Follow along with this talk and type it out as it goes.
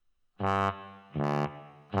Hello,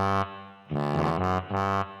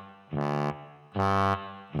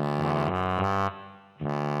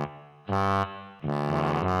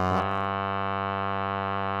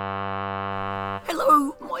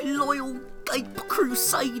 my loyal Gape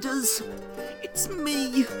Crusaders. It's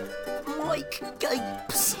me, Mike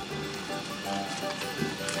Gapes.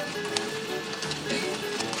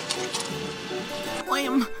 I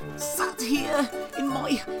am sat here in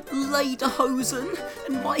my lederhosen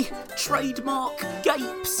and my trademark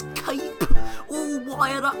Gapes cape, all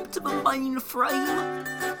wired up to the mainframe.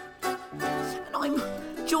 And I'm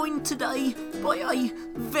joined today by a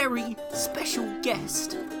very special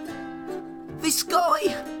guest. This guy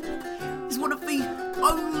is one of the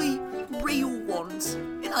only real ones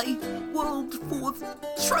in a world full of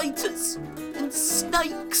traitors and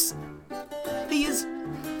snakes. He is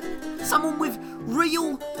someone with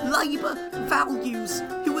real Labour values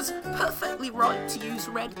who was perfectly right to use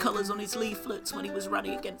red colours on his leaflets when he was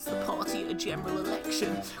running against the party at a general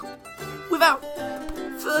election. Without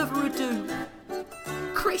further ado,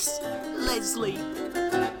 Chris Leslie.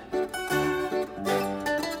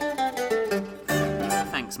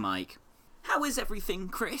 Thanks, Mike. How is everything,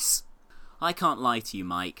 Chris? I can't lie to you,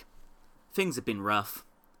 Mike. Things have been rough.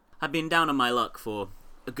 I've been down on my luck for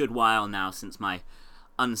a good while now since my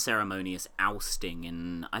unceremonious ousting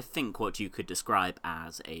in, I think, what you could describe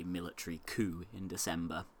as a military coup in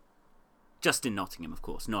December. Just in Nottingham, of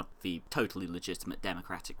course, not the totally legitimate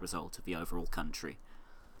democratic result of the overall country.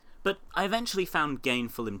 But I eventually found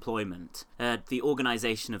gainful employment at the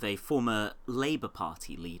organisation of a former Labour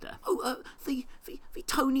Party leader. The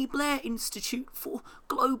Tony Blair Institute for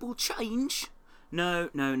Global Change? No.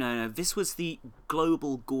 This was the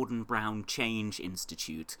Global Gordon Brown Change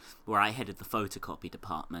Institute, where I headed the photocopy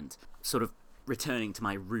department, sort of returning to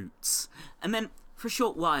my roots. And then, for a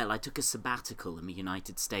short while, I took a sabbatical in the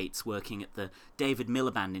United States, working at the David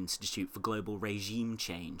Miliband Institute for Global Regime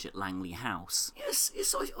Change at Langley House. Yes,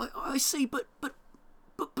 I see, but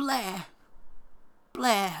Blair.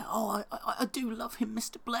 Oh, I do love him,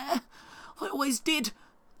 Mr. Blair. I always did.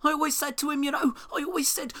 I always said to him, I always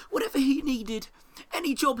said whatever he needed,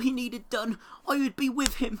 any job he needed done, I would be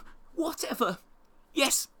with him, whatever.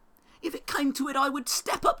 Yes, if it came to it, I would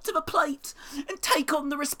step up to the plate and take on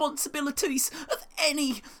the responsibilities of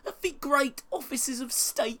any of the great offices of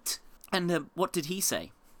state. And what did he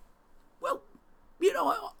say? Well,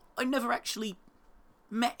 I never actually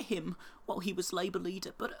met him while he was Labour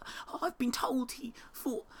leader, but I've been told he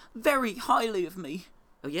thought very highly of me.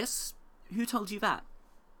 Oh, yes? Who told you that?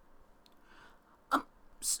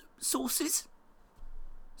 Sources.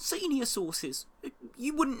 Senior sources.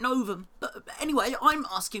 You wouldn't know them. But anyway, I'm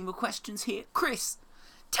asking the questions here. Chris,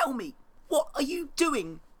 tell me, what are you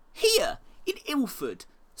doing here in Ilford,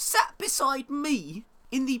 sat beside me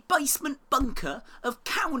in the basement bunker of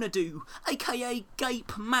Cowanadu, aka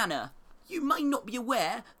Gape Manor? You may not be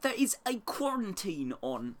aware there is a quarantine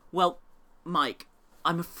on. Well, Mike,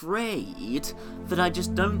 I'm afraid that I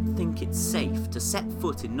just don't think it's safe to set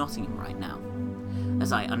foot in Nottingham right now.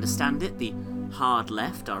 As I understand it, the hard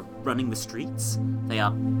left are running the streets, they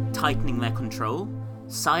are tightening their control,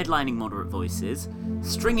 sidelining moderate voices,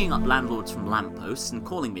 stringing up landlords from lampposts and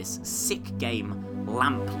calling this sick game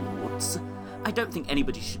lamplords. I don't think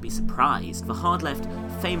anybody should be surprised. The hard left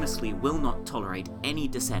famously will not tolerate any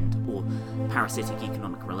dissent or parasitic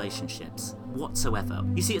economic relationships whatsoever.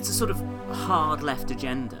 You see, it's a sort of hard left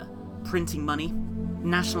agenda. Printing money,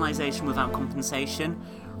 nationalisation without compensation,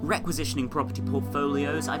 requisitioning property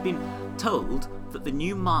portfolios. I've been told that the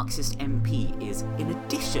new Marxist MP is, in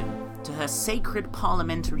addition to her sacred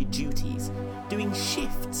parliamentary duties, doing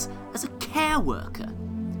shifts as a care worker,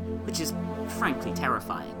 which is frankly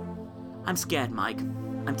terrifying. I'm scared, Mike.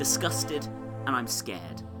 I'm disgusted, and I'm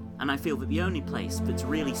scared. And I feel that the only place that's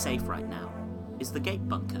really safe right now is the Gape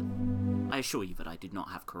bunker. I assure you that I did not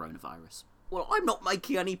have coronavirus. Well, I'm not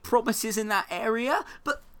making any promises in that area,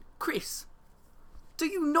 but Chris, do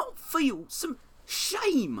you not feel some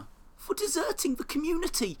shame for deserting the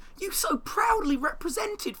community you so proudly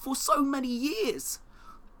represented for so many years?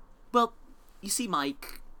 Well, you see,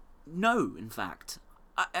 Mike, no, in fact.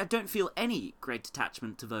 I don't feel any great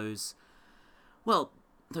attachment to those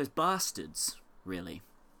bastards, really.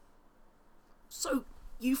 So,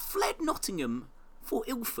 you fled Nottingham for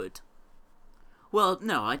Ilford? Well,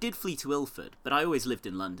 no, I did flee to Ilford, but I always lived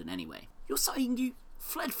in London anyway. You're saying you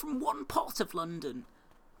fled from one part of London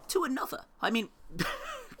to another? I mean,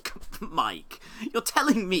 Mike, you're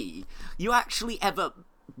telling me you actually ever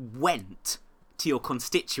went to your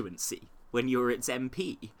constituency when you were its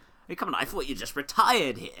MP? I mean, come on, I thought you just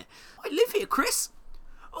retired here. I live here, Chris.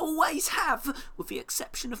 Always have, with the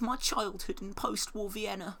exception of my childhood in post-war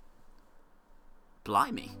Vienna.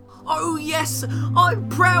 Blimey. Oh yes, I'm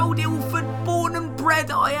proud Ilford, born and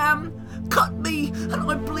bred I am. Cut me, and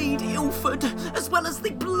I bleed Ilford, as well as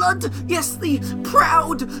the blood, yes, the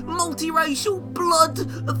proud, multiracial blood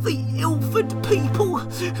of the Ilford people,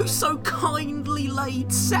 who so kindly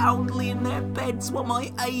laid soundly in their beds while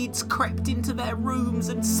my aides crept into their rooms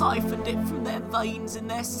and siphoned it from their veins in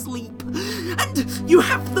their sleep. And you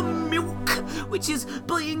have the milk, which is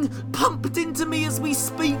being pumped into me as we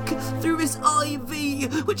speak through this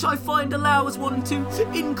IV, which I find allows one to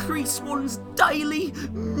increase one's daily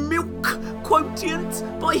milk quotient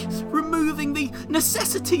by removing the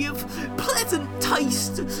necessity of pleasant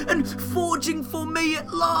taste and forging for me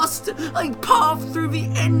at last a path through the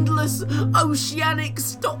endless oceanic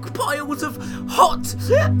stockpiles of hot,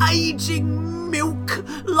 aging milk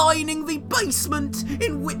lining the basement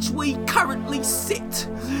in which we currently sit.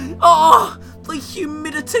 Ah, the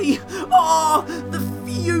humidity! Ah, the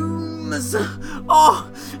fumes! Ah,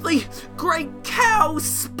 the great cow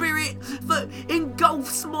spirit that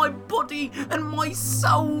engulfs my body and my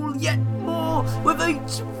soul yet more with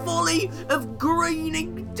each volley of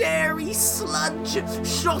greening dairy sludge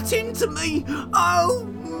shot into me. Oh,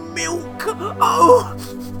 milk! Oh,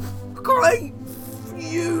 great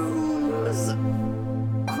fumes!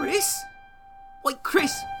 Chris? Wait,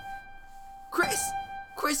 Chris?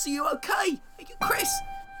 Chris, are you okay? Chris,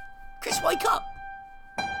 wake up!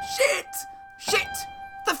 Shit!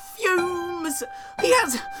 The fumes! He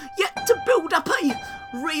has yet to build up a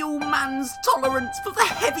real man's tolerance for the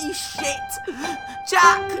heavy shit!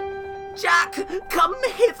 Jack, come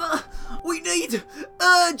hither! We need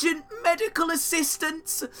urgent medical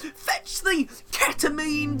assistance! Fetch the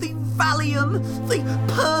ketamine, the Valium, the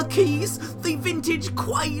Perkies, the vintage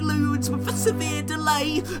Quaaludes with a severe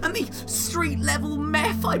delay, and the street-level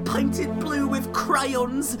meth I painted blue with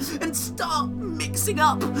crayons, and start mixing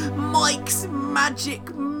up Mike's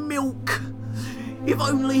magic milk. If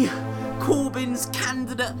only Corbyn's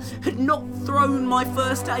candidate had not thrown my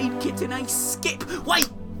first aid kit in a skip. Wait!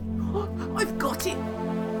 I've got it.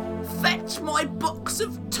 Fetch my box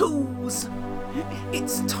of tools.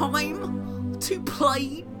 It's time to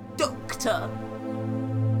play doctor.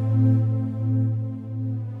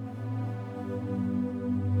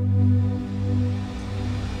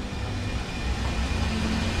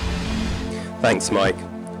 Thanks, Mike.